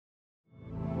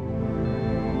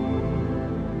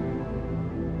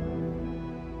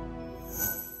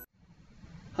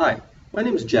Hi, my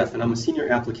name is Jeff and I'm a Senior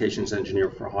Applications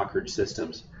Engineer for Hawkridge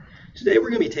Systems. Today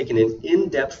we're going to be taking an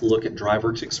in-depth look at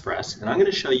DriveWorks Xpress, and I'm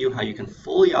going to show you how you can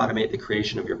fully automate the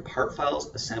creation of your part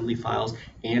files, assembly files,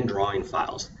 and drawing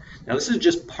files. Now this is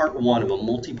just part one of a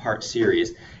multi-part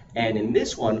series, and in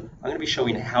this one I'm going to be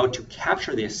showing how to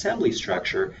capture the assembly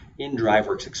structure in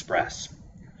DriveWorks Xpress.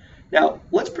 Now,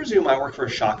 let's presume I work for a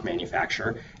shock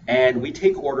manufacturer and we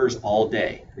take orders all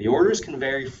day. The orders can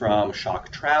vary from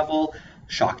shock travel,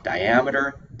 shock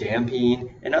diameter,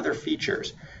 damping, and other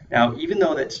features. Now, even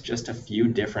though that's just a few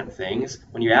different things,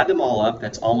 when you add them all up,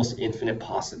 that's almost infinite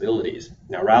possibilities.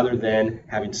 Now, rather than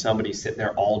having somebody sit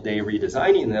there all day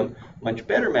redesigning them, a much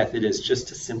better method is just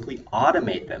to simply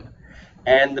automate them.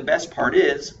 And the best part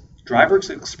is,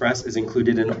 DriveWorks Xpress is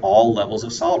included in all levels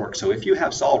of SolidWorks. So if you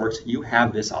have SolidWorks, you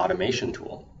have this automation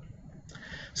tool.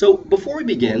 So before we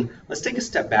begin, let's take a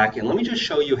step back and let me just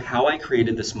show you how I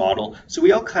created this model so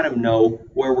we all kind of know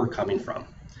where we're coming from.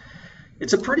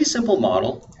 It's a pretty simple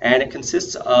model, and it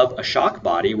consists of a shock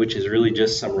body, which is really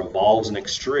just some revolves and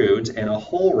extrudes, and a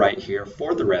hole right here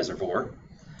for the reservoir.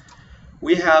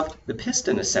 We have the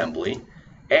piston assembly,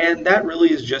 and that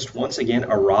really is just, once again,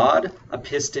 a rod, a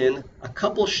piston, a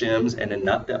couple shims, and a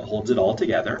nut that holds it all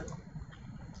together.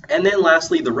 And then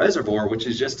lastly, the reservoir, which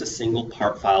is just a single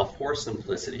part file for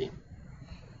simplicity.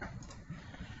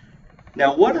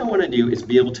 Now what I want to do is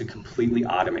be able to completely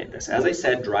automate this. As I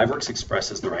said, DriveWorks Xpress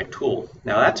is the right tool.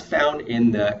 Now that's found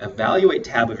in the Evaluate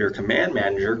tab of your Command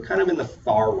Manager, kind of in the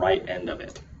far right end of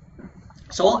it.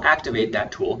 So I'll activate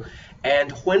that tool,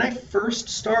 and when I first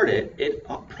start it, it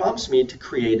prompts me to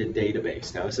create a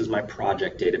database. Now this is my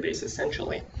project database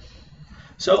essentially.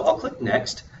 So I'll click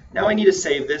Next. Now I need to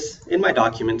save this. In my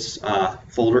Documents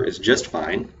folder is just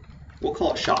fine. We'll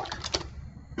call it Shock.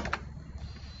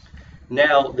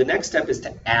 Now the next step is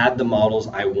to add the models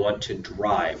I want to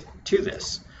drive to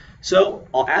this. So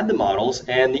I'll add the models,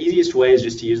 and the easiest way is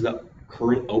just to use the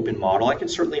current open model. I can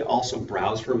certainly also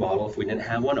browse for a model if we didn't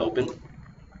have one open.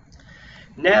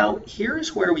 Now,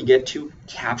 here's where we get to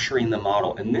capturing the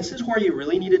model, and this is where you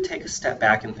really need to take a step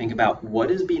back and think about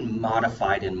what is being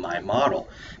modified in my model,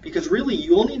 because really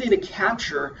you only need to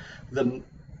capture the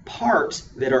parts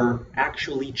that are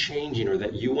actually changing or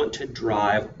that you want to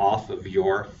drive off of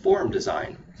your form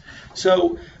design.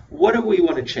 So what do we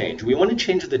want to change? We want to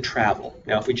change the travel.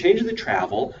 Now if we change the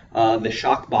travel, the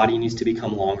shock body needs to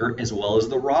become longer, as well as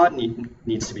the rod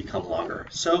needs to become longer.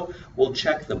 So we'll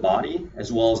check the body as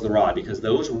well as the rod, because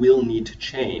those will need to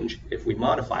change if we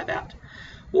modify that.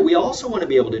 What we also want to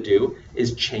be able to do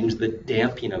is change the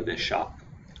damping of this shock.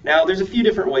 Now there's a few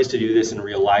different ways to do this in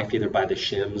real life, either by the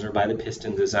shims or by the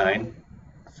piston design.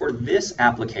 For this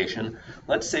application,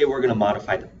 let's say we're going to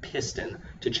modify the piston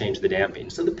to change the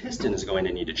damping. So the piston is going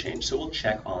to need to change, so we'll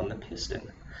check on the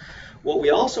piston. What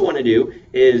we also want to do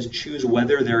is choose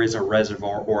whether there is a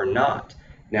reservoir or not.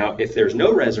 Now, if there's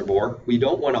no reservoir, we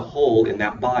don't want a hole in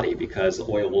that body because the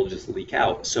oil will just leak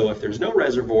out. So if there's no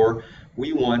reservoir,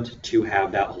 we want to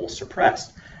have that hole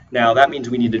suppressed. Now, that means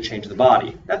we need to change the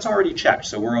body. That's already checked,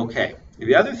 so we're okay.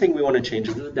 The other thing we want to change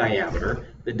is the diameter.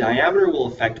 The diameter will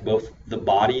affect both the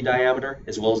body diameter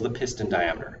as well as the piston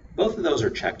diameter. Both of those are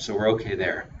checked, so we're okay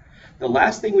there. The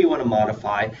last thing we want to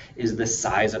modify is the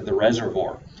size of the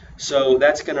reservoir. So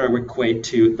that's going to equate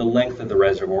to the length of the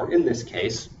reservoir in this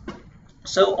case.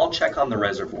 So I'll check on the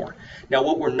reservoir. Now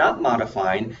what we're not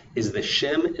modifying is the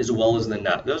shim as well as the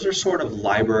nut. Those are sort of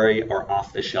library or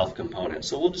off-the-shelf components,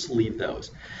 so we'll just leave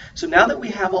those. So now that we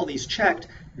have all these checked,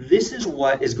 this is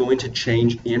what is going to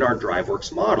change in our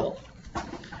DriveWorks model.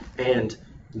 And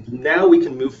now we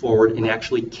can move forward in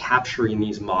actually capturing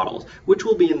these models, which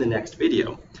will be in the next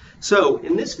video. So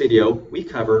in this video, we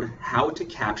covered how to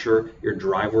capture your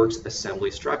DriveWorks assembly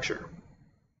structure.